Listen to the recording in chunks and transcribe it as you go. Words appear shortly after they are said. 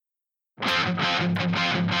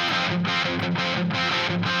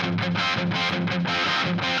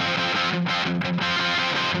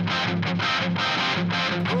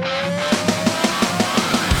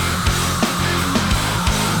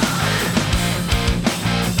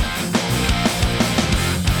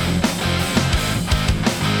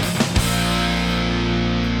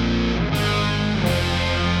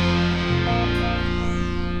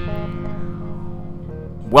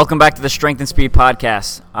Welcome back to the Strength and Speed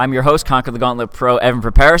Podcast. I'm your host, Conquer the Gauntlet Pro, Evan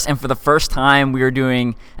Preparis, and for the first time, we are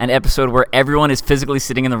doing an episode where everyone is physically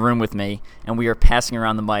sitting in the room with me, and we are passing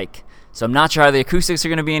around the mic. So I'm not sure how the acoustics are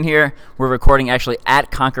going to be in here. We're recording actually at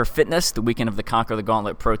Conquer Fitness, the weekend of the Conquer the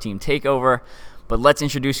Gauntlet Pro Team Takeover. But let's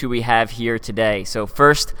introduce who we have here today. So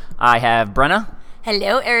first, I have Brenna.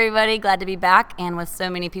 Hello, everybody. Glad to be back and with so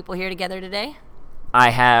many people here together today.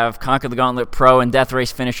 I have Conquer the Gauntlet Pro and Death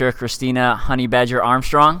Race finisher Christina Honey Badger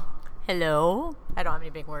Armstrong. Hello. I don't have any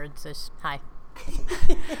big words, just hi.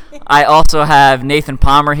 I also have Nathan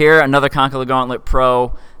Palmer here, another Conquer the Gauntlet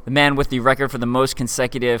Pro, the man with the record for the most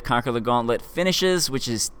consecutive Conquer the Gauntlet finishes, which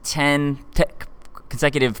is 10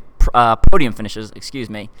 consecutive podium finishes,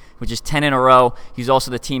 which is 10 in a row. He's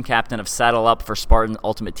also the team captain of Saddle Up for Spartan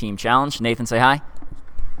Ultimate Team Challenge. Nathan, say hi.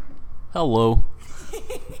 Hello.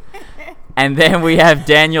 And then we have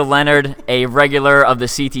Daniel Leonard, a regular of the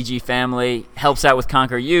CTG family, helps out with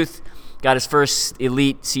Conquer Youth, got his first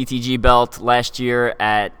elite CTG belt last year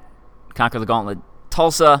at Conquer the Gauntlet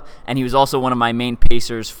Tulsa, and he was also one of my main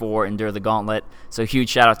pacers for Endure the Gauntlet. So huge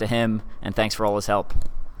shout out to him, and thanks for all his help.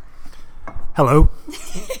 Hello.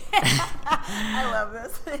 I love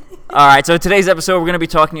this. All right, so today's episode, we're going to be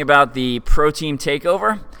talking about the Pro Team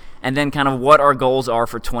Takeover, and then kind of what our goals are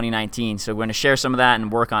for 2019. So we're going to share some of that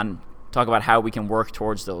and talk about how we can work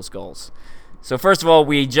towards those goals. So first of all,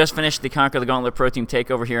 we just finished the Conquer the Gauntlet Pro Team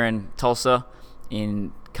Takeover here in Tulsa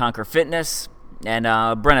in Conquer Fitness. And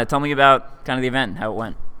Brenna, tell me about kind of the event, how it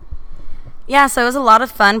went. Yeah, so it was a lot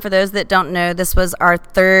of fun. For those that don't know, this was our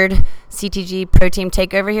third CTG Pro Team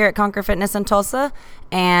Takeover here at Conquer Fitness in Tulsa,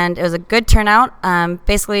 and it was a good turnout.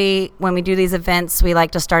 Basically, when we do these events, we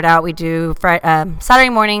like to start out, we do Saturday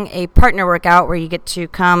morning a partner workout where you get to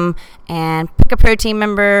come and pick a pro team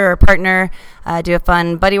member or partner, do a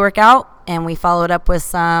fun buddy workout, and we follow it up with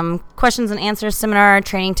some questions and answers seminar,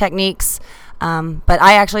 training techniques. But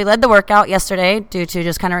I actually led the workout yesterday due to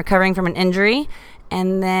just kind of recovering from an injury.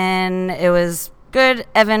 And then it was good.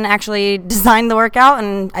 Evan actually designed the workout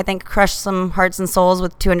and I think crushed some hearts and souls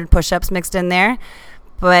with 200 push-ups mixed in there.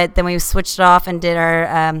 But then we switched it off and did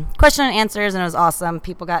our question and answers, and it was awesome.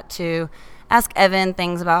 People got to ask Evan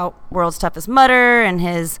things about World's Toughest Mudder and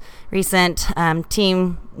his recent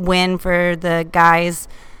team win for the guys'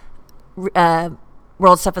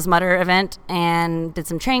 World's Toughest Mudder event, and did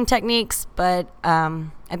some training techniques. But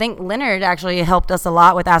I think Leonard actually helped us a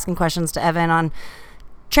lot with asking questions to Evan on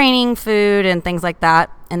training, food, and things like that.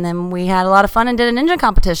 And then we had a lot of fun and did a ninja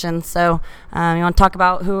competition. So you want to talk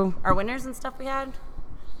about who our winners and stuff we had?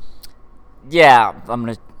 Yeah, I'm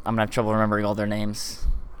gonna have trouble remembering all their names.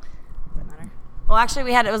 Doesn't matter. Well, actually,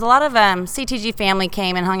 it was a lot of CTG family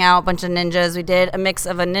came and hung out, a bunch of ninjas. We did a mix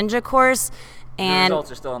of a ninja course. And the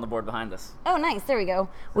results are still on the board behind us. Oh, nice. There we go.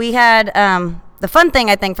 We had the fun thing,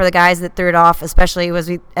 I think, for the guys that threw it off, especially, was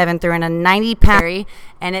Evan threw in a 90-pound,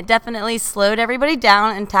 and it definitely slowed everybody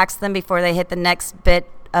down and taxed them before they hit the next bit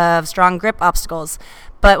of strong grip obstacles.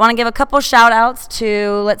 But I want to give a couple shout-outs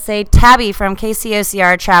to, let's say, Tabby from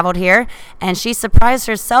KCOCR traveled here, and she surprised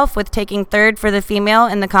herself with taking third for the female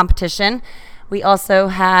in the competition. We also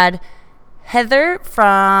had Heather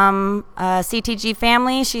from CTG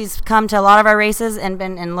family. She's come to a lot of our races and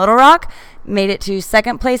been in Little Rock, made it to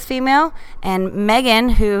second place female. And Megan,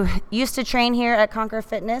 who used to train here at Conquer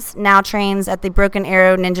Fitness, now trains at the Broken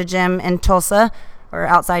Arrow Ninja Gym in Tulsa, or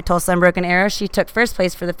outside Tulsa and Broken Arrow. She took first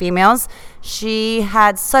place for the females. She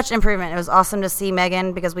had such improvement. It was awesome to see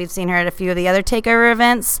Megan, because we've seen her at a few of the other takeover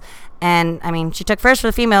events. And, I mean, she took first for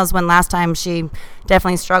the females when last time she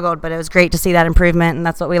definitely struggled, but it was great to see that improvement, and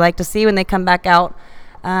that's what we like to see when they come back out.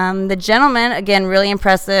 The gentlemen, again, really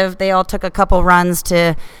impressive. They all took a couple runs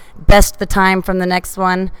to best the time from the next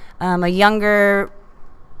one. A younger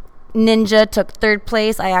ninja took third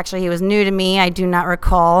place. He was new to me. I do not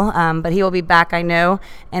recall, but he will be back, I know.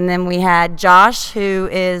 And then we had Josh, who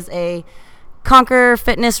is a Conquer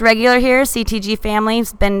Fitness regular here, CTG family.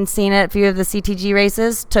 He's been seen at a few of the CTG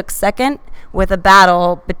races. Took second with a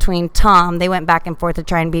battle between Tom. They went back and forth to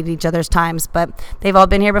try and beat each other's times, but they've all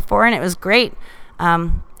been here before, and it was great.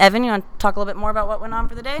 Evan, you want to talk a little bit more about what went on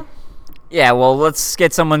for the day? Yeah, well, let's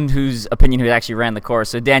get someone whose opinion who actually ran the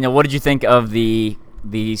course. So, Daniel, what did you think of the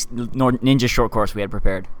ninja short course we had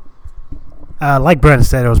prepared? Like Brent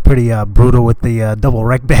said, it was pretty brutal with the double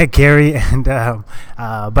rec bag carry, and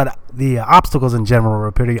but the obstacles in general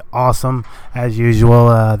were pretty awesome as usual.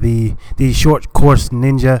 The short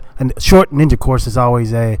ninja course is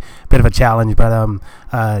always a bit of a challenge, but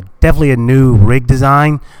definitely a new rig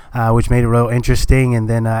design, which made it real interesting, and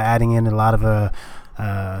then adding in a lot of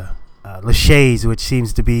laches, which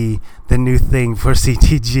seems to be the new thing for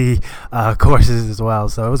CTG courses as well.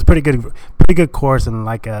 So it was a pretty good course, and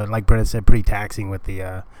like Brennan said, pretty taxing with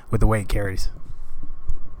the weight carries.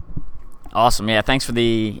 Awesome. Yeah, thanks for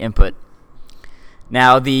the input.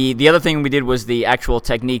 Now, the other thing we did was the actual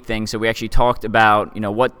technique thing. So we actually talked about,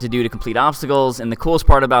 what to do to complete obstacles. And the coolest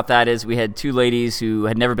part about that is we had two ladies who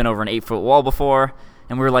had never been over an 8-foot wall before.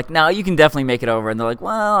 And we were like, no, you can definitely make it over. And they're like,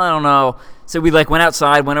 well, I don't know. So we went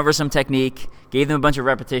outside, went over some technique, gave them a bunch of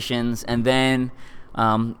repetitions. And then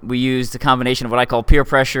we used a combination of what I call peer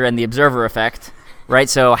pressure and the observer effect, right?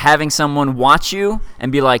 So having someone watch you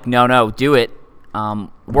and be like, no, do it,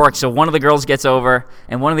 works. So one of the girls gets over,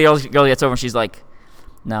 and one of the girls gets over, and she's like,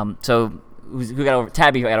 no. So who got over?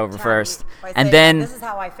 Tabby got over first. And then this is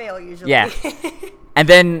how I fail usually. Yeah. And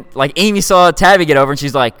then Amy saw Tabby get over, and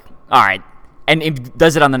she's like, all right. And it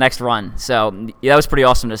does it on the next run. So that was pretty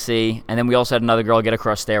awesome to see. And then we also had another girl get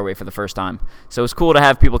across stairway for the first time. So it's cool to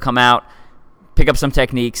have people come out, pick up some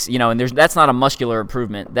techniques, and that's not a muscular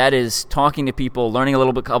improvement. That is talking to people, learning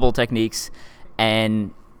a couple techniques,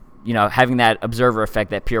 and having that observer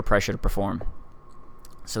effect, that peer pressure to perform.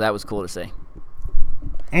 So that was cool to see.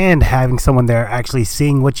 And having someone there actually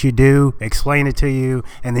seeing what you do, explain it to you,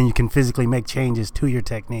 and then you can physically make changes to your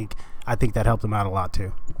technique. I think that helped them out a lot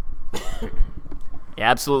too. Yeah,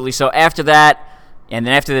 absolutely. So after that, and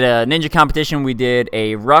then after the ninja competition, we did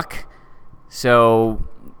a ruck. So,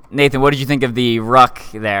 Nathan, what did you think of the ruck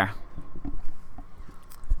there?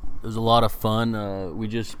 It was a lot of fun. We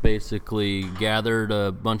just basically gathered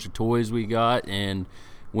a bunch of toys we got and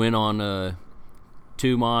went on a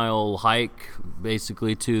 2-mile hike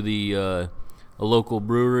basically to a local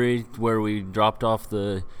brewery where we dropped off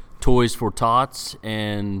the toys for tots,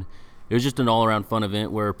 and it was just an all-around fun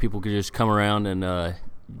event where people could just come around and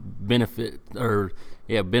benefit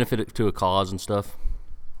to a cause and stuff.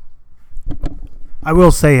 I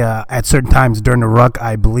will say at certain times during the ruck,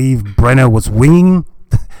 I believe Brenna was winging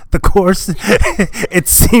the course. It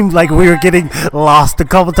seemed like we were getting lost a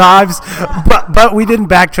couple times, but we didn't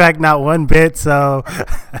backtrack not one bit, so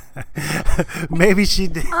maybe she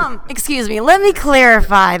did. Excuse me, let me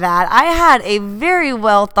clarify that. I had a very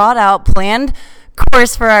well thought out planned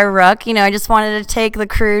course for our ruck. I just wanted to take the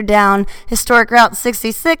crew down historic Route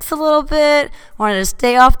 66 a little bit. Wanted to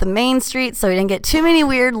stay off the main street so we didn't get too many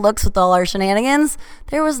weird looks with all our shenanigans.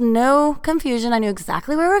 There was no confusion. I knew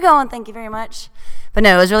exactly where we were going. Thank you very much. But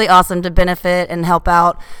no, it was really awesome to benefit and help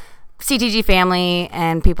out CTG family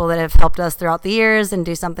and people that have helped us throughout the years and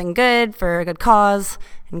do something good for a good cause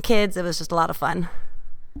and kids. It was just a lot of fun.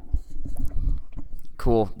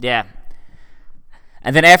 Cool. Yeah.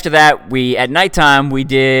 And then after that, at nighttime, we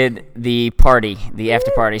did the party, the after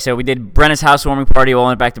party. So we did Brenna's housewarming party. We all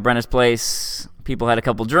went back to Brenna's place. People had a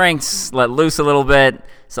couple drinks, let loose a little bit.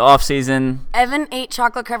 So off season. Evan ate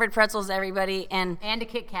chocolate-covered pretzels, everybody, and a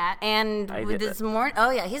Kit Kat. And with this morning, oh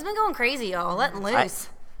yeah, he's been going crazy, y'all, letting loose.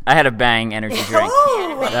 I had a Bang energy drink.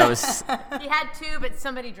 That was. He had two, but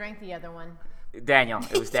somebody drank the other one. Daniel.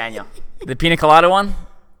 It was Daniel. The pina colada one.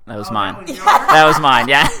 That was mine. That was mine,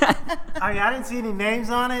 yeah. I didn't see any names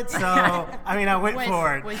on it, so I went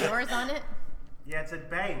for it. Was yours on it? Yeah, it said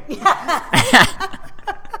Bang.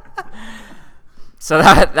 So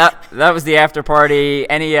that was the after party.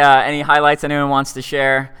 Any highlights anyone wants to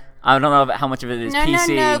share? I don't know how much of it is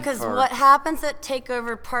PC. No, because what happens at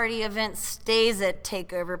takeover party events stays at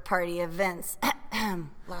takeover party events.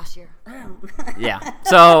 Last year. Yeah.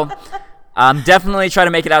 So definitely try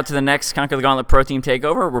to make it out to the next Conquer the Gauntlet Pro Team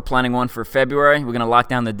Takeover. We're planning one for February. We're going to lock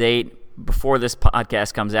down the date before this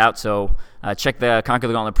podcast comes out. So check the Conquer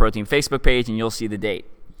the Gauntlet Pro Team Facebook page, and you'll see the date.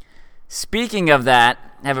 Speaking of that,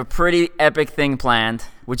 I have a pretty epic thing planned,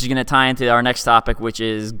 which is going to tie into our next topic, which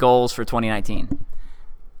is goals for 2019.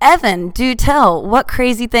 Evan, do tell. What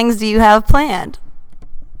crazy things do you have planned?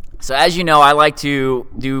 So as you know, I like to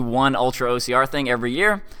do one Ultra OCR thing every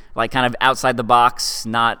year, like kind of outside the box,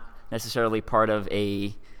 not necessarily part of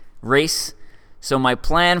a race. So my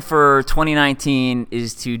plan for 2019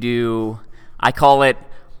 is to do, I call it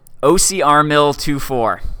OCR Mill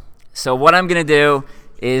 2-4. So what I'm going to do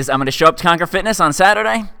is I'm going to show up to Conquer Fitness on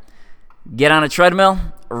Saturday, get on a treadmill,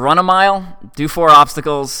 run a mile, do 4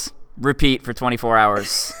 obstacles, repeat for 24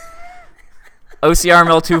 hours. OCR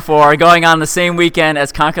Mill 2-4 going on the same weekend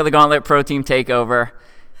as Conquer the Gauntlet Pro Team Takeover.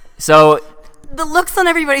 So the looks on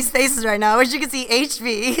everybody's faces right now. I wish you could see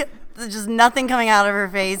HV. There's just nothing coming out of her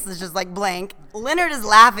face. It's just like blank. Leonard is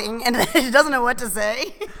laughing and she doesn't know what to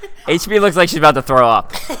say. HB looks like she's about to throw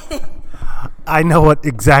up. I know what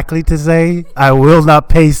exactly to say. I will not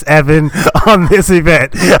pace Evan on this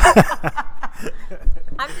event.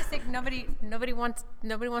 I'm just thinking nobody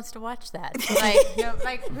wants to watch that.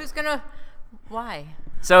 Like who's gonna? Why?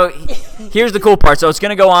 So here's the cool part. So it's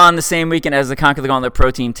going to go on the same weekend as the Conquer the Gauntlet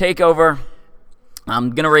Pro Team Takeover.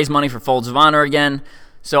 I'm going to raise money for Folds of Honor again.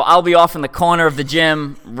 So I'll be off in the corner of the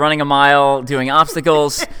gym, running a mile, doing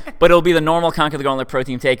obstacles, but it'll be the normal Conquer the Gauntlet Pro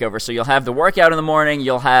Team Takeover. So you'll have the workout in the morning,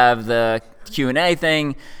 you'll have the Q&A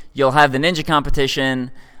thing, you'll have the ninja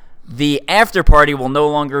competition. The after party will no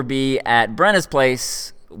longer be at Brenna's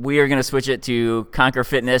place. We are going to switch it to Conquer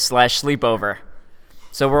Fitness / sleepover.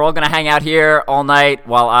 So we're all going to hang out here all night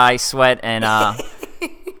while I sweat and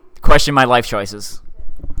question my life choices.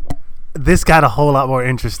 This got a whole lot more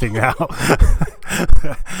interesting now.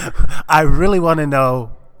 I really want to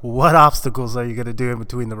know, what obstacles are you going to do in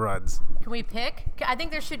between the runs? Can we pick? I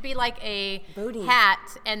think there should be like a Voting.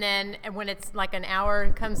 hat, and then when it's like an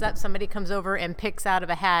hour comes up, somebody comes over and picks out of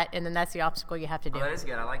a hat, and then that's the obstacle you have to do. Oh, that is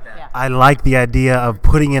good. I like that. Yeah. I like the idea of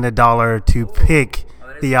putting in $1 to pick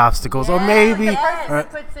the obstacles, or maybe The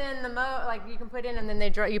person puts in the like you can put in, and then they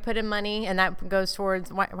draw. You put in money, and that goes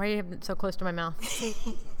towards. Why are you so close to my mouth?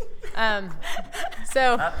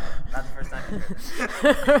 So Not the first time.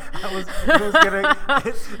 I was gonna,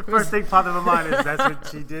 first thing popped in my mind is that's what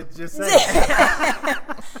she did just say.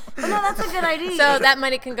 Well, no, that's a good idea. So that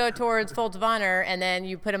money can go towards Folds of Honor, and then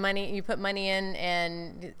you put money in,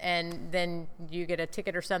 and then you get a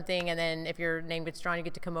ticket or something, and then if your name gets drawn, you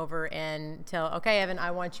get to come over and tell, okay, Evan,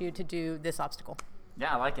 I want you to do this obstacle.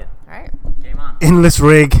 Yeah, I like it. All right. Game on. Endless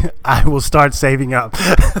rig. I will start saving up.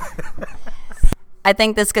 I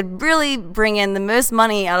think this could really bring in the most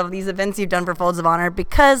money out of these events you've done for Folds of Honor,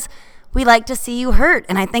 because we like to see you hurt,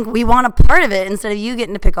 and I think we want a part of it instead of you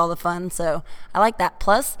getting to pick all the fun. So I like that.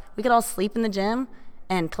 Plus, we could all sleep in the gym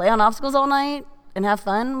and play on obstacles all night and have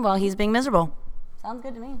fun while he's being miserable. Sounds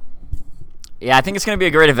good to me. Yeah, I think it's going to be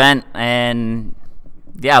a great event, and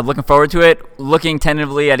yeah, looking forward to it. Looking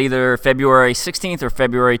tentatively at either February 16th or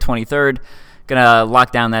February 23rd. Going to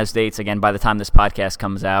lock down those dates again by the time this podcast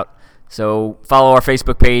comes out. So follow our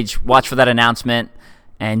Facebook page, watch for that announcement,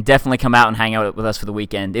 and definitely come out and hang out with us for the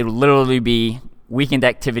weekend. It will literally be weekend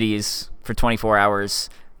activities for 24 hours,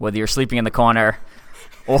 whether you're sleeping in the corner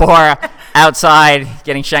or outside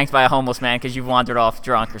getting shanked by a homeless man because you've wandered off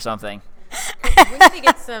drunk or something. We need to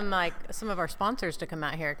get some of our sponsors to come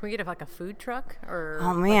out here. Can we get a food truck or?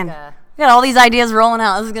 Oh man, like we got all these ideas rolling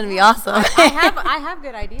out. This is gonna be awesome. I have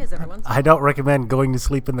good ideas every once in a while. I don't recommend going to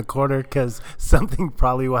sleep in the corner because something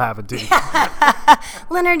probably will happen to you.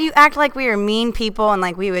 Leonard, you act like we are mean people and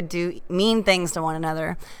like we would do mean things to one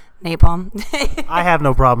another. Napalm. I have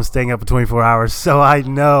no problem staying up for 24 hours, so I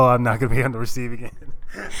know I'm not going to be on the receiving end.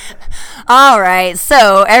 All right,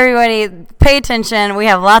 so everybody pay attention. We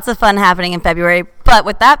have lots of fun happening in February. But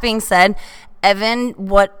with that being said, Evan,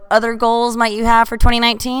 what other goals might you have for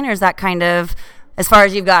 2019? Or is that kind of as far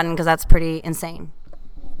as you've gotten, because that's pretty insane?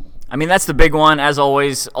 I mean, that's the big one. As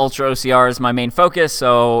always, Ultra OCR is my main focus.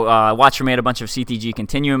 So watch for me at a bunch of CTG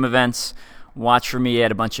Continuum events. Watch for me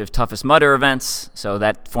at a bunch of Toughest Mudder events. So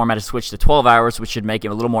that format has switched to 12 hours, which should make it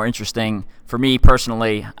a little more interesting. For me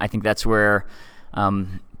personally, I think that's where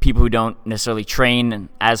people who don't necessarily train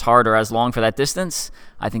as hard or as long for that distance,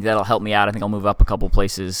 I think that'll help me out. I think I'll move up a couple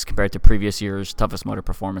places compared to previous years' Toughest Mudder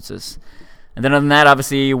performances. And then other than that,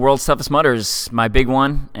 obviously, World's Toughest Mudder is my big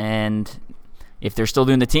one. And if they're still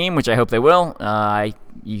doing the team, which I hope they will,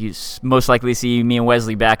 you most likely see me and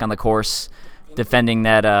Wesley back on the course defending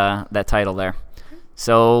that title there.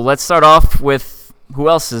 So let's start off with who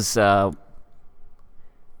else's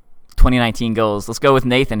 2019 goals. Let's go with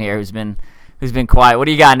Nathan here, who's been quiet. What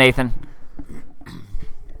do you got, Nathan?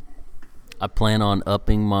 I plan on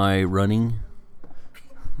upping my running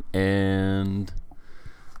and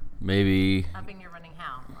maybe Upping your running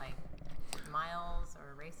how? Like miles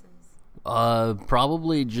or races?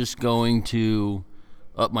 probably just going to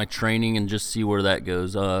up my training and just see where that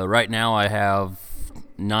goes. Right now I have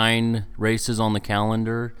 9 races on the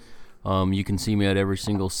calendar. You can see me at every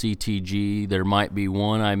single CTG. There might be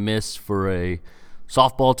one I miss for a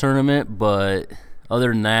softball tournament, but other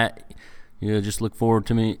than that, just look forward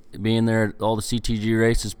to me being there at all the CTG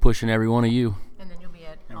races, pushing every one of you. And then you'll be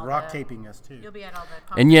at And all rock the, taping us, too. You'll be at all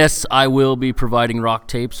the And yes, I will be providing rock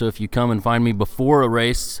tape, so if you come and find me before a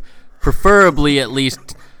race, preferably at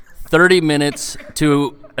least 30 minutes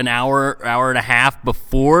to an hour and a half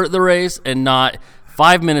before the race, and not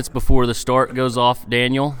 5 minutes before the start goes off,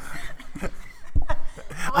 Daniel.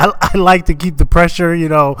 I like to keep the pressure,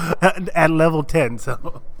 at level 10.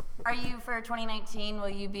 So, Are you for 2019? Will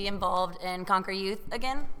you be involved in Conquer Youth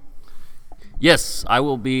again? Yes, I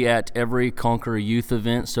will be at every Conquer Youth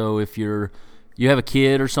event. So if you have a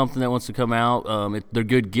kid or something that wants to come out, they're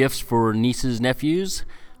good gifts for nieces, nephews.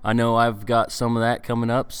 I know I've got some of that coming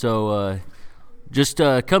up. So just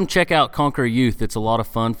come check out Conquer Youth. It's a lot of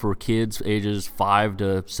fun for kids ages 5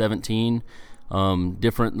 to 17.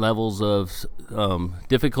 Different levels of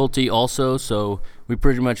difficulty also. So we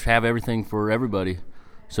pretty much have everything for everybody.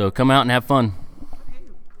 So come out and have fun.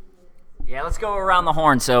 Yeah, let's go around the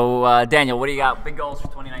horn. So, Daniel, what do you got? Big goals for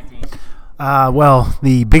 2019? Well,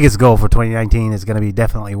 the biggest goal for 2019 is going to be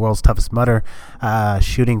definitely World's Toughest Mudder,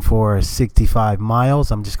 shooting for 65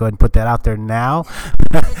 miles. I'm just going to put that out there now.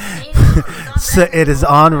 So it is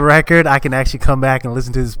on record. I can actually come back and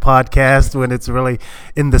listen to this podcast when it's really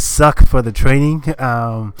in the suck for the training.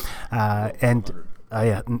 Yeah.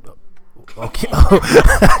 Okay.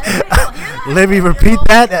 Let me repeat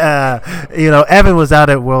that. Evan was out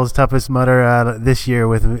at World's Toughest Mudder this year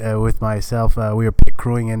with myself. We were pit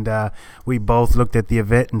crewing, and we both looked at the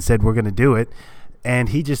event and said we're going to do it. And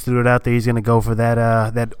he just threw it out there. He's going to go for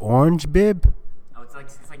that orange bib. Oh, it's like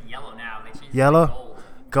yellow now. They changed Yellow, it to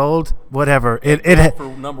gold, whatever. It For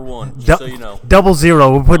number one, just so you know.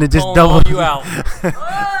 00. We're putting it just double. All you out.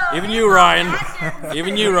 Even you,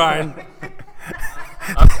 Ryan.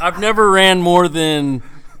 I've never ran more than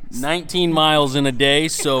 19 miles in a day,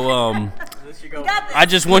 so I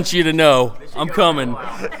just want you to know I'm coming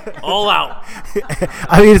all out.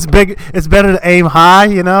 I mean, it's big. It's better to aim high,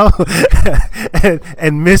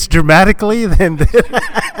 and miss dramatically than.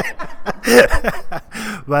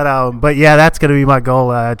 But yeah, that's gonna be my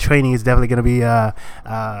goal. Training is definitely gonna be the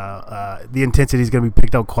intensity is gonna be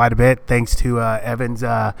picked up quite a bit thanks to Evan's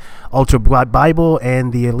Ultra Bible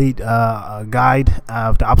and the Elite Guide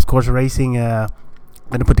of the obstacle course racing.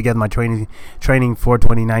 I'm going to put together my training for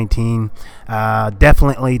 2019.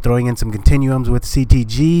 Definitely throwing in some continuums with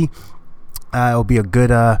CTG. It'll be a good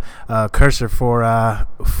cursor for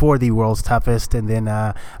the World's Toughest, and then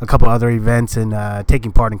a couple other events, and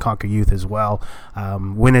taking part in Conquer Youth as well.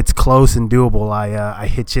 When it's close and doable, I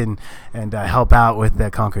hitch in and help out with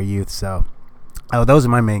the Conquer Youth. So those are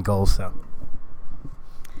my main goals. So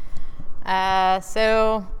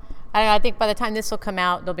I think by the time this will come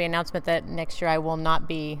out, there'll be an announcement that next year I will not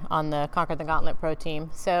be on the Conquer the Gauntlet Pro team.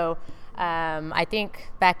 So I think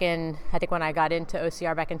when I got into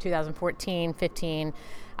OCR back in 2014, 15,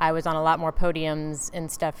 I was on a lot more podiums and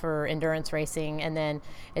stuff for endurance racing. And then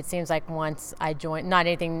it seems like once I joined, not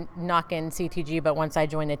anything knocking CTG, but once I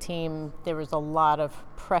joined the team, there was a lot of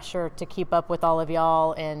pressure to keep up with all of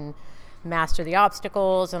y'all and master the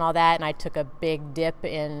obstacles and all that, and I took a big dip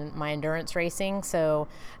in my endurance racing. So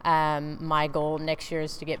my goal next year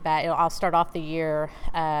is to get back. I'll start off the year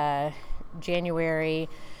January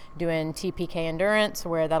doing TPK Endurance,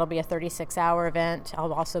 where that'll be a 36-hour event.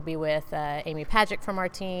 I'll also be with Amy Pagic from our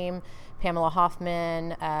team, Pamela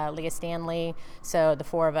Hoffman, Leah Stanley. So the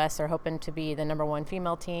four of us are hoping to be the number one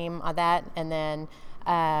female team on that. And then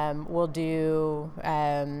we'll do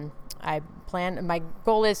my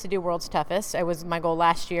goal is to do World's Toughest. It was my goal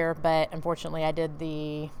last year, but unfortunately I did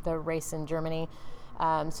the race in Germany.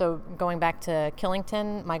 So going back to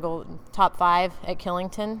Killington, my goal, top 5 at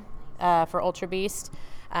Killington for Ultra Beast.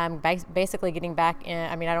 Basically getting back in.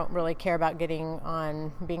 I mean, I don't really care about being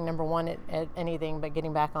number one at anything, but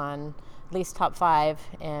getting back on at least top 5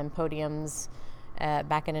 and podiums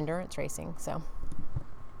back in endurance racing. So,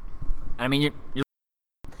 I mean, you're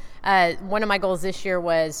one of my goals this year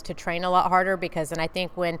was to train a lot harder, because, and I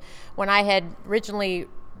think when I had originally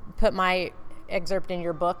put my excerpt in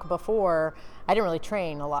your book before, I didn't really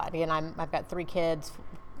train a lot. And I've got 3 kids,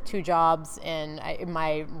 2 jobs, and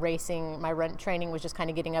my training was just kind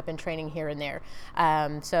of getting up and training here and there.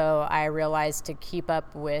 So I realized to keep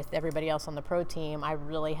up with everybody else on the pro team, I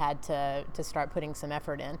really had to start putting some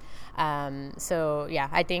effort in. So yeah,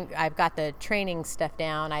 I think I've got the training stuff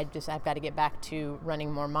down. I've got to get back to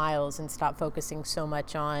running more miles and stop focusing so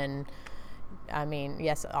much on, I mean,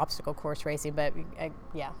 yes, obstacle course racing, but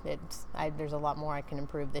there's a lot more I can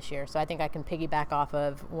improve this year. So I think I can piggyback off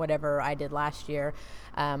of whatever I did last year.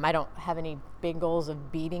 I don't have any big goals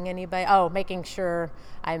of beating anybody. Oh, making sure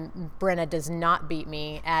Brenna does not beat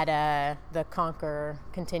me at the Conquer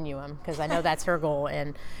Continuum, because I know that's her goal.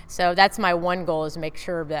 And so that's my one goal, is make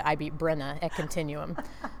sure that I beat Brenna at Continuum.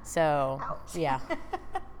 So, yeah.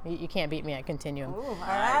 You can't beat me at Continuum. Ooh, all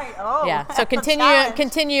right. Oh, Yeah, so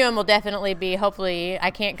Continuum will definitely be, hopefully, I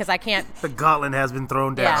can't. The gauntlet has been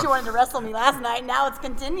thrown down. Yeah. She wanted to wrestle me last night. Now it's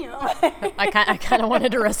Continuum. I kind of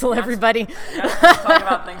wanted to wrestle everybody. Talk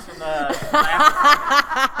about things from the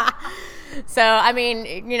So, I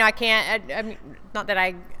mean, I can't, I mean, not that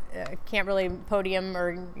I can't really podium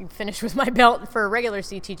or finish with my belt for regular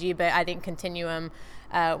CTG, but I think Continuum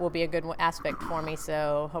will be a good aspect for me,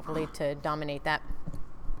 so hopefully to dominate that.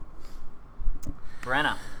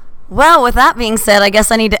 Brenna. Well, with that being said, I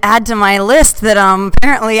guess I need to add to my list that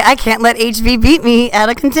apparently I can't let HB beat me at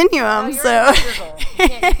a Continuum. You so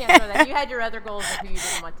can't throw that. You had your other goals of who you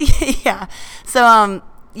didn't want to. yeah. So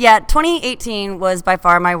 2018 was by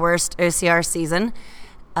far my worst OCR season.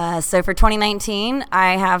 So for 2019,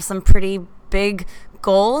 I have some pretty big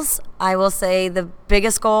goals. I will say the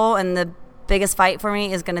biggest goal and the biggest fight for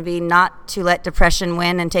me is going to be not to let depression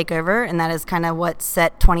win and take over, and that is kind of what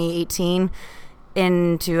set 2018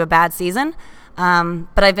 into a bad season.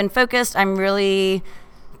 But I've been focused. I'm really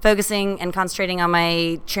focusing and concentrating on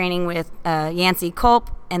my training with Yancey Culp,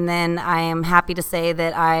 and then I am happy to say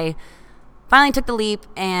that I finally took the leap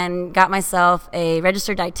and got myself a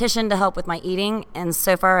registered dietitian to help with my eating, and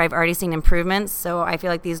so far I've already seen improvements, so I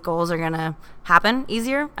feel like these goals are going to happen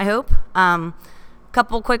easier, I hope.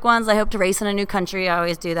 Couple quick ones. I hope to race in a new country. I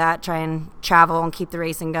always do that, try and travel and keep the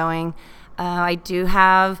racing going. I do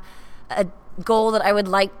have a goal that I would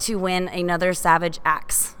like to win another Savage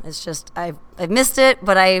Axe. It's just I've missed it,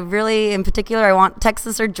 but I really, in particular, I want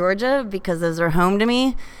Texas or Georgia because those are home to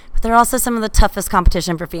me. But they're also some of the toughest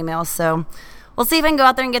competition for females. So we'll see if I can go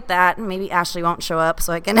out there and get that. Maybe Ashley won't show up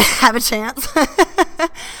so I can have a chance.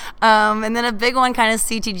 And then a big one, kind of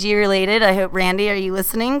CTG related. I hope, Randy, are you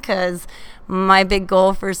listening? Because my big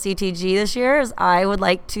goal for CTG this year is I would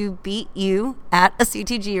like to beat you at a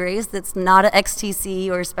CTG race that's not a XTC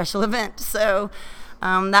or a special event. So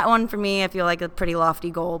that one for me, I feel like a pretty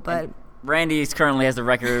lofty goal. But Randy currently has the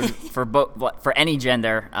record for any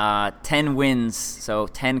gender, 10 wins, so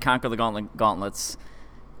 10 Conquer the Gauntlets,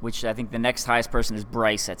 which I think the next highest person is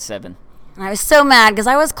Bryce at 7. I was so mad because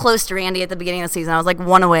I was close to Randy at the beginning of the season. I was like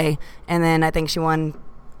 1 away, and then I think she won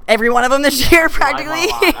every one of them this year practically.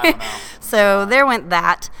 I don't know. So there went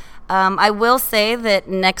that. I will say that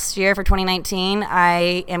next year for 2019,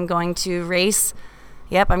 I am going to race.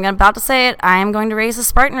 Yep, I'm about to say it. I am going to race a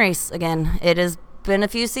Spartan race again. It has been a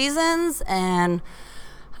few seasons, and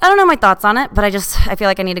I don't know my thoughts on it, but I feel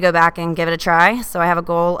like I need to go back and give it a try. So I have a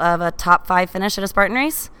goal of a top 5 finish at a Spartan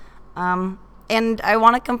race. And I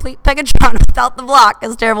want to complete Pegatron without the block.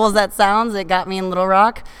 As terrible as that sounds, it got me in Little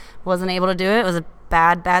Rock. Wasn't able to do it. It was a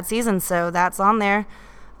bad season, so that's on there.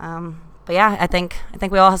 But yeah, I think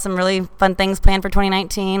we all have some really fun things planned for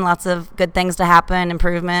 2019. Lots of good things to happen,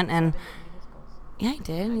 improvement, and yeah, he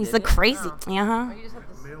did. He's like crazy. Yeah.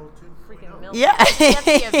 Yeah. That's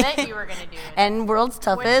the event you were going to do. And World's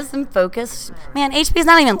Toughest and Focus. Man, HP's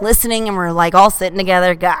not even listening, and we're like all sitting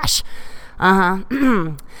together. Gosh.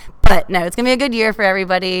 But no, it's going to be a good year for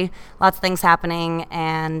everybody. Lots of things happening,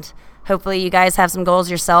 and hopefully you guys have some goals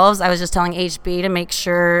yourselves. I was just telling HB to make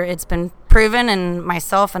sure it's been proven, and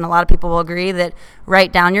myself and a lot of people will agree that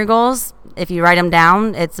write down your goals. If you write them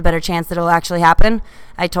down, it's a better chance that it'll actually happen.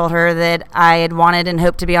 I told her that I had wanted and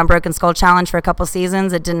hoped to be on Broken Skull Challenge for a couple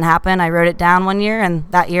seasons. It didn't happen. I wrote it down one year, and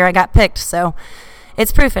that year I got picked. So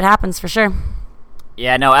it's proof it happens for sure.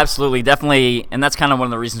 Yeah, no, absolutely. Definitely. And that's kind of one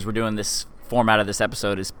of the reasons we're doing this format of this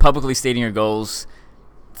episode is publicly stating your goals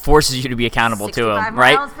forces you to be accountable to them,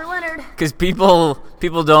 right? Because people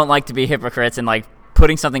don't like to be hypocrites, and like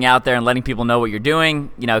putting something out there and letting people know what you're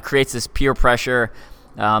doing, creates this peer pressure,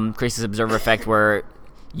 creates this observer effect where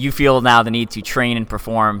you feel now the need to train and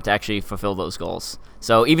perform to actually fulfill those goals.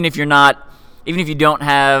 So even if you don't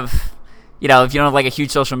have, if you don't have like a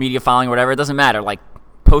huge social media following or whatever, it doesn't matter. Like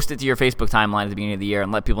post it to your Facebook timeline at the beginning of the year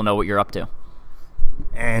and let people know what you're up to.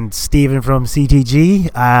 And Steven from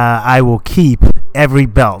CTG, I will keep every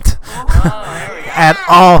belt at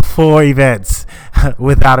all 4 events,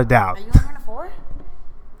 without a doubt. Are you going to 4?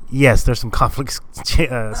 Yes, there's some conflicts,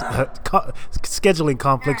 scheduling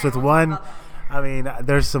conflicts with one. I mean,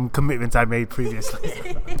 there's some commitments I made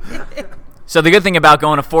previously. So the good thing about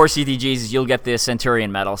going to 4 CTGs is you'll get the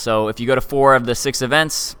Centurion medal. So if you go to 4 of the 6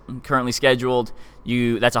 events currently scheduled,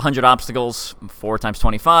 that's 100 obstacles, 4 times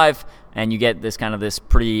 25, and you get this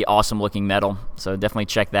pretty awesome looking medal. So definitely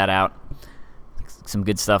check that out. Some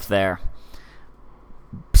good stuff there.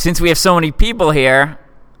 Since we have so many people here,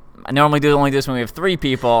 I normally only do this when we have 3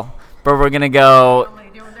 people, but we're gonna go.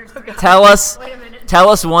 Tell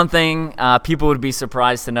us one thing people would be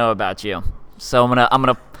surprised to know about you. So I'm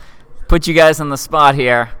gonna put you guys on the spot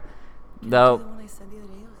here, though. The one I said the other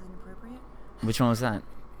day was inappropriate. Which one was that?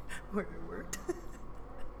 Where it worked.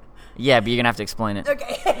 Yeah, but you're gonna have to explain it.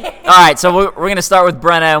 Okay. All right, so we're gonna start with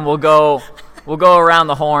Brenna, and we'll go around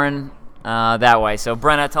the horn that way. So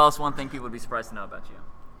Brenna, tell us one thing people would be surprised to know about you.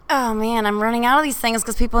 Oh man, I'm running out of these things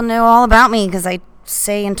because people know all about me because I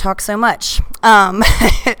say and talk so much.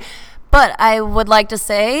 But I would like to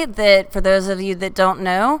say that for those of you that don't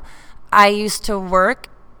know, I used to work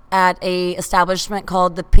at a establishment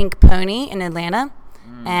called the Pink Pony in Atlanta,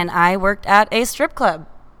 and I worked at a strip club.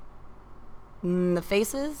 The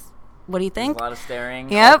faces? What do you think? A lot of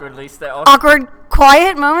staring. Yep. Awkward. Awkward,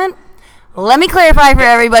 quiet moment. Let me clarify for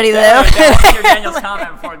everybody, though. Hear Daniel's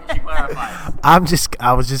comment before she clarifies. I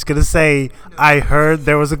was just gonna say, I heard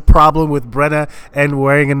there was a problem with Brenna and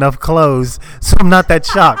wearing enough clothes, so I'm not that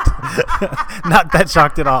shocked. Not that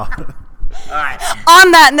shocked at all. All right.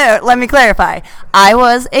 On that note, let me clarify. I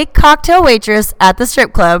was a cocktail waitress at the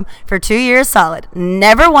strip club for 2 years solid.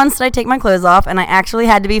 Never once did I take my clothes off, and I actually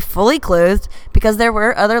had to be fully clothed because there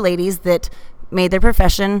were other ladies that made their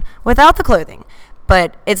profession without the clothing.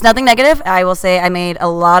 But it's nothing negative. I will say I made a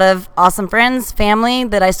lot of awesome friends, family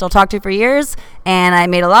that I still talk to for years, and I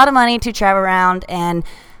made a lot of money to travel around and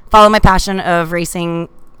follow my passion of racing,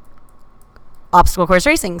 obstacle course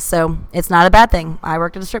racing. So it's not a bad thing. I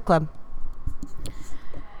worked at a strip club.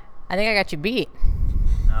 I think I got you beat.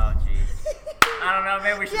 Oh, jeez. I don't know.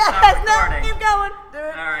 Maybe we should stop recording. Keep going. Do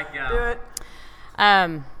it. All right, go. Do it.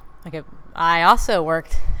 Okay. I also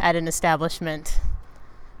worked at an establishment.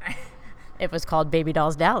 It was called Baby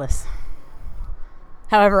Dolls Dallas.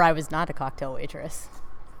 However, I was not a cocktail waitress.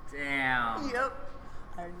 Damn. Yep.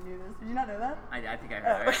 I knew this. Did you not know that? I think I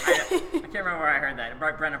heard it. I can't remember where I heard that.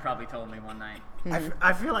 Brenna probably told me one night.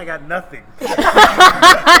 I feel like I got nothing.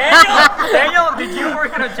 Daniel, did you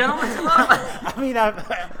work at a gentleman's club? I mean,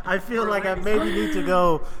 I feel like I maybe need to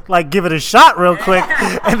go, like, give it a shot real quick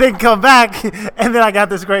and then come back, and then I got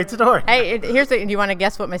this great story. Hey, do you want to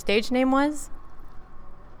guess what my stage name was?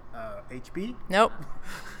 HB? Nope.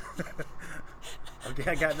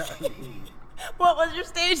 Okay, I got nothing. What was your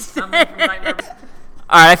stage Something from Nightmare.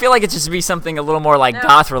 All right, I feel like it just be something a little more like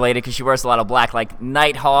goth related because she wears a lot of black, like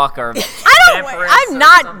Nighthawk or. I'm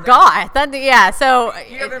not goth. Yeah, so.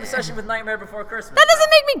 You have an obsession with Nightmare Before Christmas. That doesn't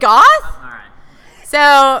make me goth. All right.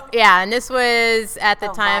 So, yeah, and this was at the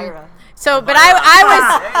time. Elvira. So, but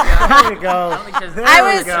I There you go.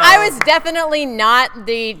 I was definitely not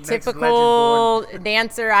the typical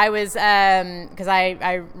dancer. I was because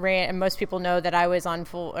I ran. Most people know that I was on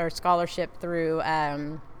full or scholarship through.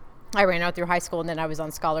 I ran out through high school, and then I was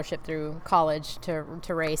on scholarship through college to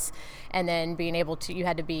race. And then being able to, you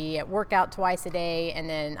had to be at workout twice a day, and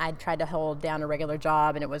then I tried to hold down a regular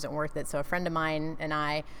job, and it wasn't worth it. So a friend of mine and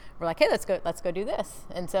I were like, hey, let's go do this.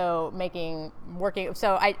 And so working.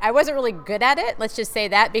 So I wasn't really good at it. Let's just say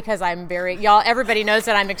that, because everybody knows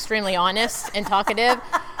that I'm extremely honest and talkative.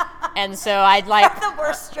 And so I'd like the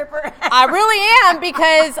worst stripper ever. I really am,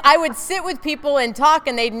 because I would sit with people and talk,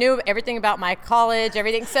 and they knew everything about my college,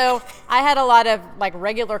 everything. So I had a lot of like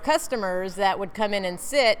regular customers that would come in and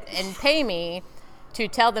sit and pay me to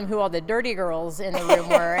tell them who all the dirty girls in the room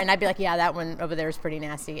were, and I'd be like, yeah, that one over there is pretty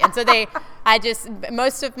nasty. And so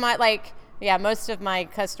most of my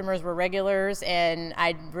customers were regulars, and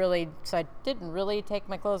I didn't really take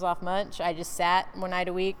my clothes off much. I just sat one night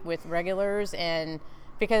a week with regulars, and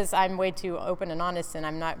because I'm way too open and honest, and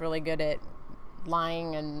I'm not really good at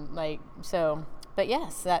lying and but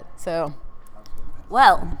yes,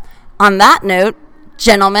 Well, on that note,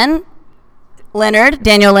 gentlemen,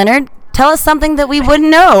 Daniel Leonard, tell us something that we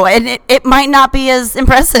wouldn't know, and it might not be as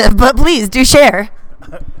impressive, but please do share.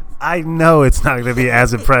 I know it's not going to be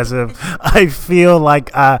as impressive. I feel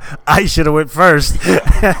like I should have went first,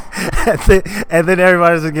 and then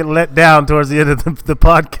everybody's going to get let down towards the end of the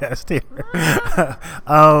podcast here. got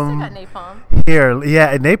napalm. Here,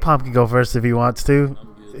 yeah, Napalm can go first if he wants to.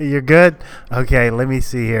 You're good? Okay, let me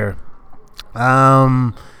see here.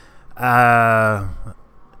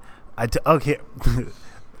 Okay.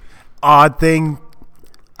 Odd thing,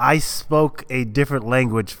 I spoke a different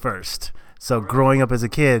language first. So growing up as a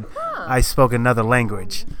kid, I spoke another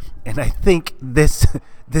language. And I think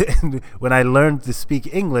when I learned to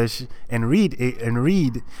speak English and read,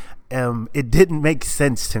 it didn't make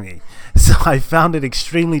sense to me. So I found it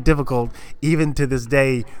extremely difficult, even to this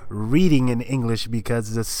day, reading in English,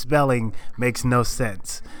 because the spelling makes no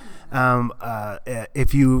sense.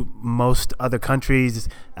 Most other countries,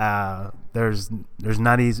 there's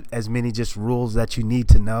not as many just rules that you need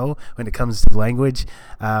to know when it comes to language.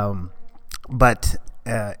 But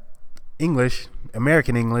English,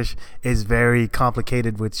 American English, is very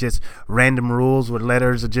complicated with just random rules where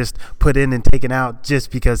letters are just put in and taken out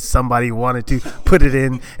just because somebody wanted to put it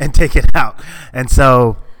in and take it out. And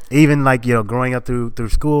so even like, growing up through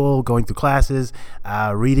school, going through classes,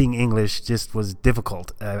 reading English just was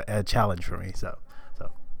difficult, a challenge for me. So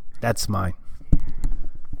that's mine.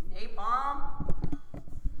 Hey, Mom.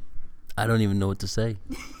 I don't even know what to say.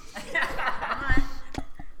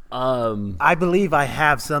 I believe I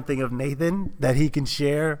have something of Nathan that he can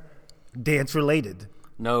share, dance related.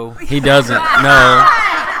 No, he doesn't. No.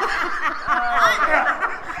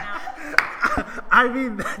 I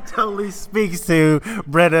mean, that totally speaks to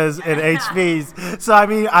Bretta's and HB's. So, I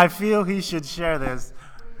mean, I feel he should share this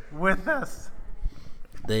with us.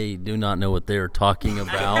 They do not know what they're talking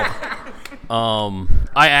about.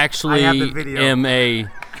 I actually I have the video. am a...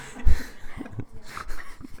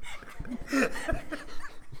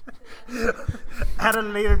 At a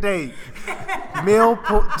later date, Mill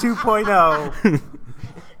 2.0.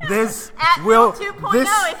 This At will Mill 2.0 this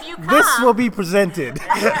if you this come. will be presented.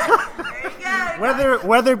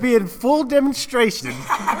 Whether it be in full demonstration,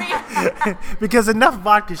 because enough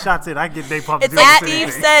vodka shots in, I get napalm. It's like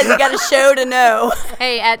Steve said, you got a show to know.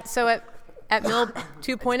 Hey, at Mill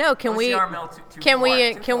 2.0, can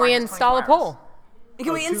we install a poll?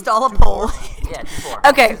 Can we install a poll? Yeah, 24.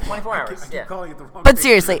 Okay. 24 hours. Yeah. But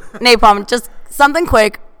seriously, Napalm, just something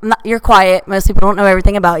quick. You're quiet. Most people don't know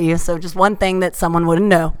everything about you, so just one thing that someone wouldn't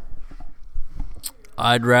know.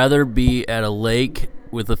 I'd rather be at a lake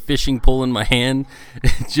with a fishing pole in my hand,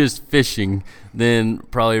 just fishing, than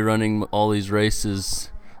probably running all these races.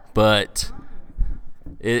 But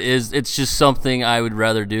it's just something I would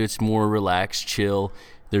rather do. It's more relaxed, chill.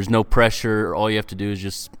 There's no pressure. All you have to do is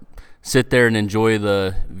just sit there and enjoy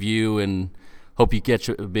the view and hope you catch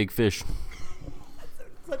a big fish.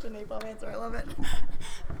 Such a Napalm answer. I love it.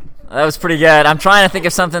 That was pretty good. I'm trying to think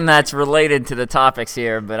of something that's related to the topics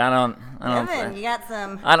here, but I don't. Evan, you got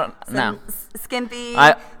some No. skimpy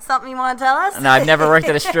I- something you want to tell us? No, I've never worked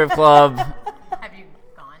at a strip club. Have you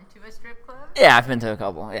gone to a strip club? Yeah, I've been to a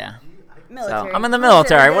couple. Yeah. So Military. I'm in the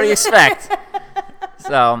military. What do you expect?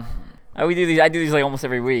 So I do these like almost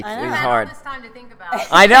every week. I know. This is I had hard. all this time to think about.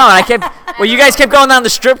 I know. And I kept. Well, you guys kept going down the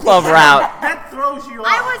strip club route. That throws you off.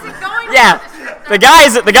 I wasn't going. To Yeah. The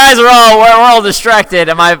guys are all we're all distracted,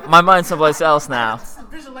 and my mind's someplace else now.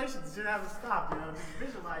 Visualizations should have to stop. Just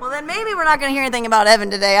visualize. Well, then maybe we're not going to hear anything about Evan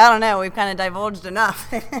today. I don't know. We've kind of divulged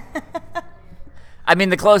enough. I mean,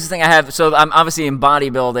 the closest thing I have. So I'm obviously in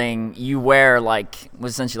bodybuilding. You wear was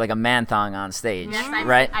essentially like a man thong on stage,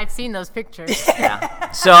 right? I've seen those pictures.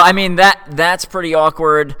 Yeah. So I mean that's pretty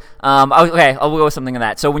awkward. Okay, I'll go with something like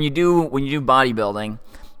that. So when you do bodybuilding,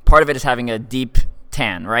 part of it is having a deep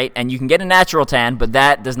tan, right? And you can get a natural tan, but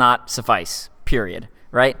that does not suffice. Period.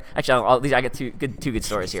 Right? Actually, I got two good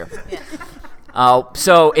stories here.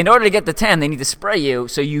 So in order to get the tan, they need to spray you.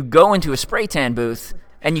 So you go into a spray tan booth,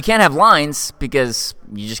 and you can't have lines because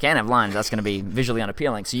you just can't have lines. That's going to be visually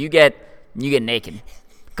unappealing. So you get naked,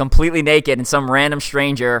 completely naked, and some random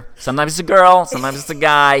stranger, sometimes it's a girl, sometimes it's a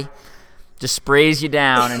guy, just sprays you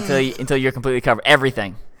down until you're completely covered.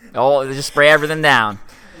 Everything. They just spray everything down.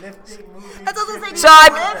 That's also saying So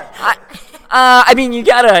I mean, you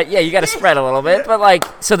gotta spread a little bit,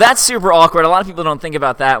 but so that's super awkward. A lot of people don't think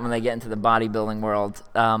about that when they get into the bodybuilding world.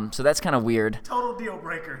 So that's kind of weird. Total deal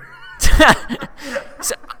breaker.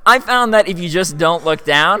 So I found that if you just don't look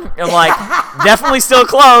down, I'm definitely still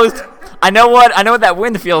clothed. I know what that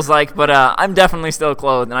wind feels like, but I'm definitely still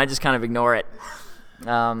clothed, and I just kind of ignore it.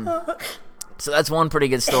 So that's one pretty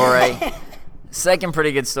good story. Second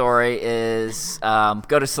pretty good story is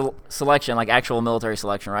go to selection, like actual military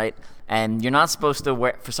selection, right? And you're not supposed to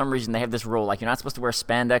wear, for some reason they have this rule, you're not supposed to wear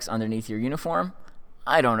spandex underneath your uniform.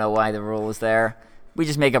 I don't know why the rule is there. We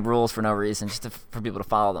just make up rules for no reason, just for people to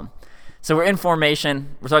follow them. So we're in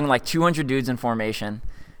formation. We're talking 200 dudes in formation,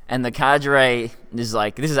 and the cadre is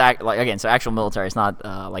so actual military. It's not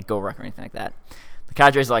go rec or anything like that. The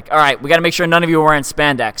cadre is all right, we got to make sure none of you are wearing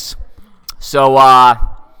spandex. So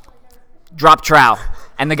drop trow.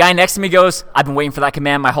 And the guy next to me goes, I've been waiting for that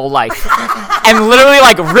command my whole life. And literally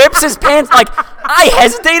rips his pants. I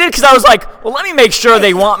hesitated because I was well, let me make sure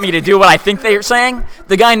they want me to do what I think they're saying.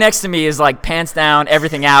 The guy next to me is pants down,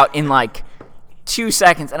 everything out in 2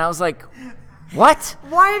 seconds. And I was what?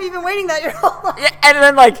 Why have you been waiting that your whole life? Yeah, and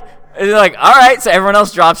then they're all right. So everyone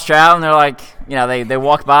else drops trow, and they're they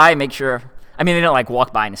walk by, make sure. I mean, they don't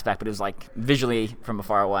walk by and inspect, but it was visually from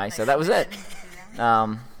afar away. So that was it.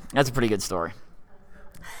 That's a pretty good story.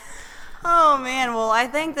 Oh man, well I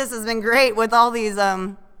think this has been great with all these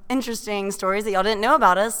interesting stories that y'all didn't know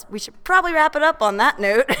about us, we should probably wrap it up on that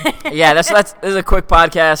note. Yeah, this is a quick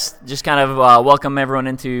podcast. Just kind of welcome everyone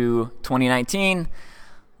into 2019.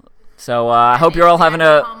 So I hope you're all having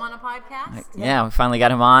a. On a podcast. Yeah, we finally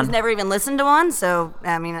got him on. He's never even listened to one, so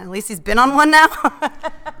I mean, at least he's been on one now.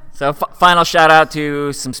 So final shout out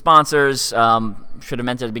to some sponsors. Should have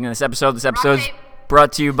mentioned at the beginning of this episode. This episode's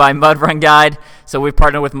brought to you by Mud Run Guide. So we've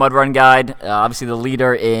partnered with Mud Run Guide, obviously the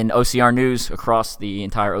leader in OCR news across the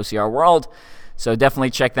entire OCR world. So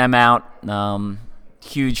definitely check them out.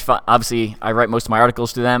 Huge, obviously I write most of my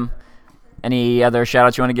articles to them. Any other shout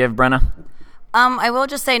outs you want to give, Brenna? I will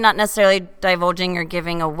just say, not necessarily divulging or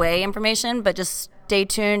giving away information, but just stay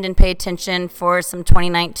tuned and pay attention for some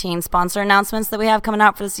 2019 sponsor announcements that we have coming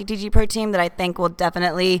out for the CTG Pro team that I think will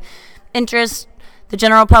definitely interest the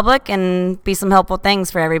general public and be some helpful things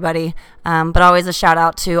for everybody. But always a shout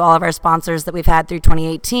out to all of our sponsors that we've had through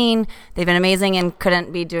 2018. They've been amazing and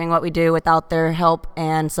couldn't be doing what we do without their help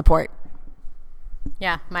and support.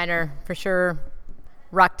 Yeah, mine are for sure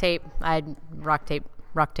rock tape. Rock tape.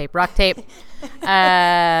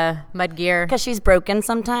 Mud gear. Because she's broken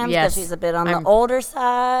sometimes, because Yes. she's a bit on the older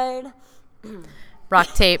side. Rock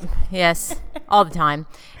tape, yes, all the time.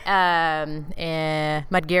 And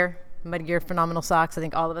mud gear, phenomenal socks. I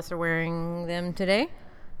think all of us are wearing them today.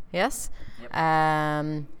 Yes. Yep.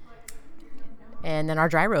 And then our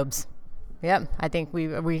dry robes. Yep. I think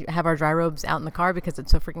we have our dry robes out in the car because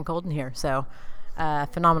it's so freaking cold in here. So,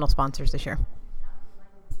 phenomenal sponsors this year.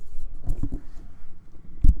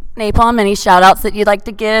 Napalm, any shout outs that you'd like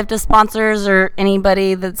to give to sponsors or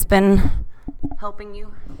anybody that's been helping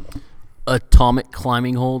you? Atomic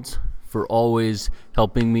Climbing Holds for always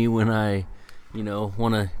helping me when I,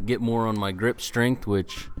 want to get more on my grip strength,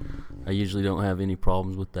 which I usually don't have any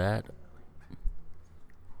problems with that.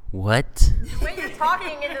 What? The way you're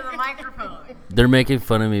talking into the microphone. They're making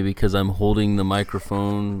fun of me because I'm holding the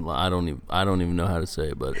microphone. I don't even know how to say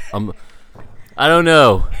it, but I don't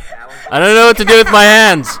know. I don't know what to do with my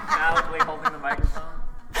hands. Holding the microphone.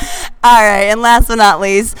 All right, and last but not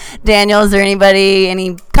least, Daniel, is there anybody,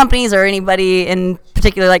 any companies or anybody in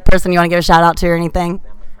particular, like person you want to give a shout out to or anything?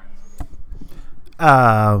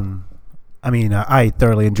 I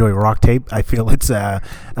thoroughly enjoy rock tape. I feel it's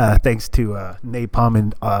thanks to Napalm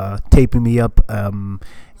and taping me up.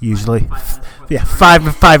 Usually,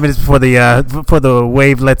 5 minutes before the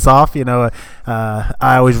wave lets off. I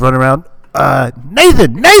always run around.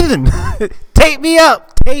 Nathan, tape me up.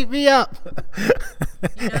 There's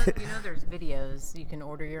videos. You can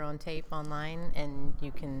order your own tape online, and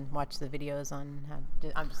you can watch the videos on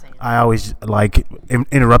I'm just saying. I always like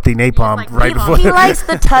interrupting Napalm right before. He likes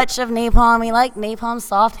the touch of Napalm. He likes Napalm's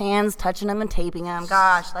soft hands, touching him and taping him.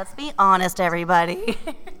 Gosh, let's be honest, everybody.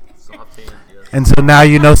 Soft hands, yes. And so now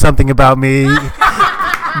you know something about me.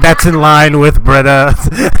 That's in line with Britta,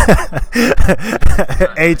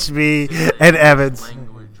 HB, and Evans.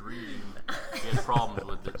 Language reading. He has problems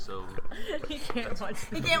with it, so. He can't watch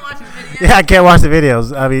the videos. Yeah, I can't watch the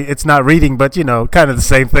videos. I mean, it's not reading, but kind of the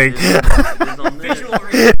same thing. Visual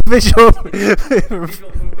reading. Visual.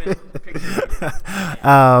 Visual movement. Picture.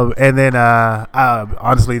 And then,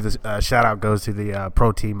 honestly, the shout out goes to the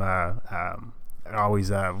pro team. Always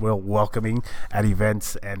welcoming at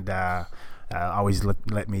events and always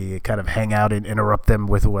let me kind of hang out and interrupt them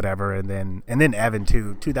with whatever. And then Evan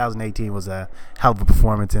too. 2018 was a hell of a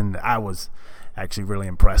performance, and I was actually really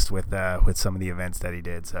impressed with some of the events that he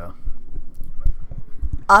did. So.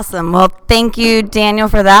 Awesome. Well, thank you, Daniel,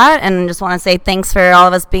 for that. And just want to say thanks for all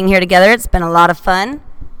of us being here together. It's been a lot of fun.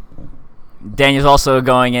 Daniel's also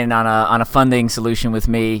going in on a funding solution with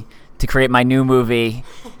me to create my new movie.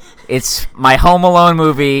 It's my Home Alone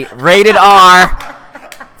movie, rated R,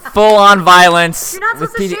 full-on violence. You're not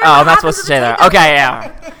supposed to share I'm not supposed to say that. Okay,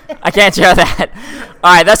 yeah. I can't share that.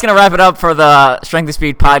 All right, that's going to wrap it up for the Strength and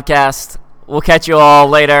Speed podcast. We'll catch you all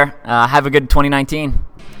later. Have a good 2019.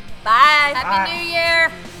 Bye. Happy New Year.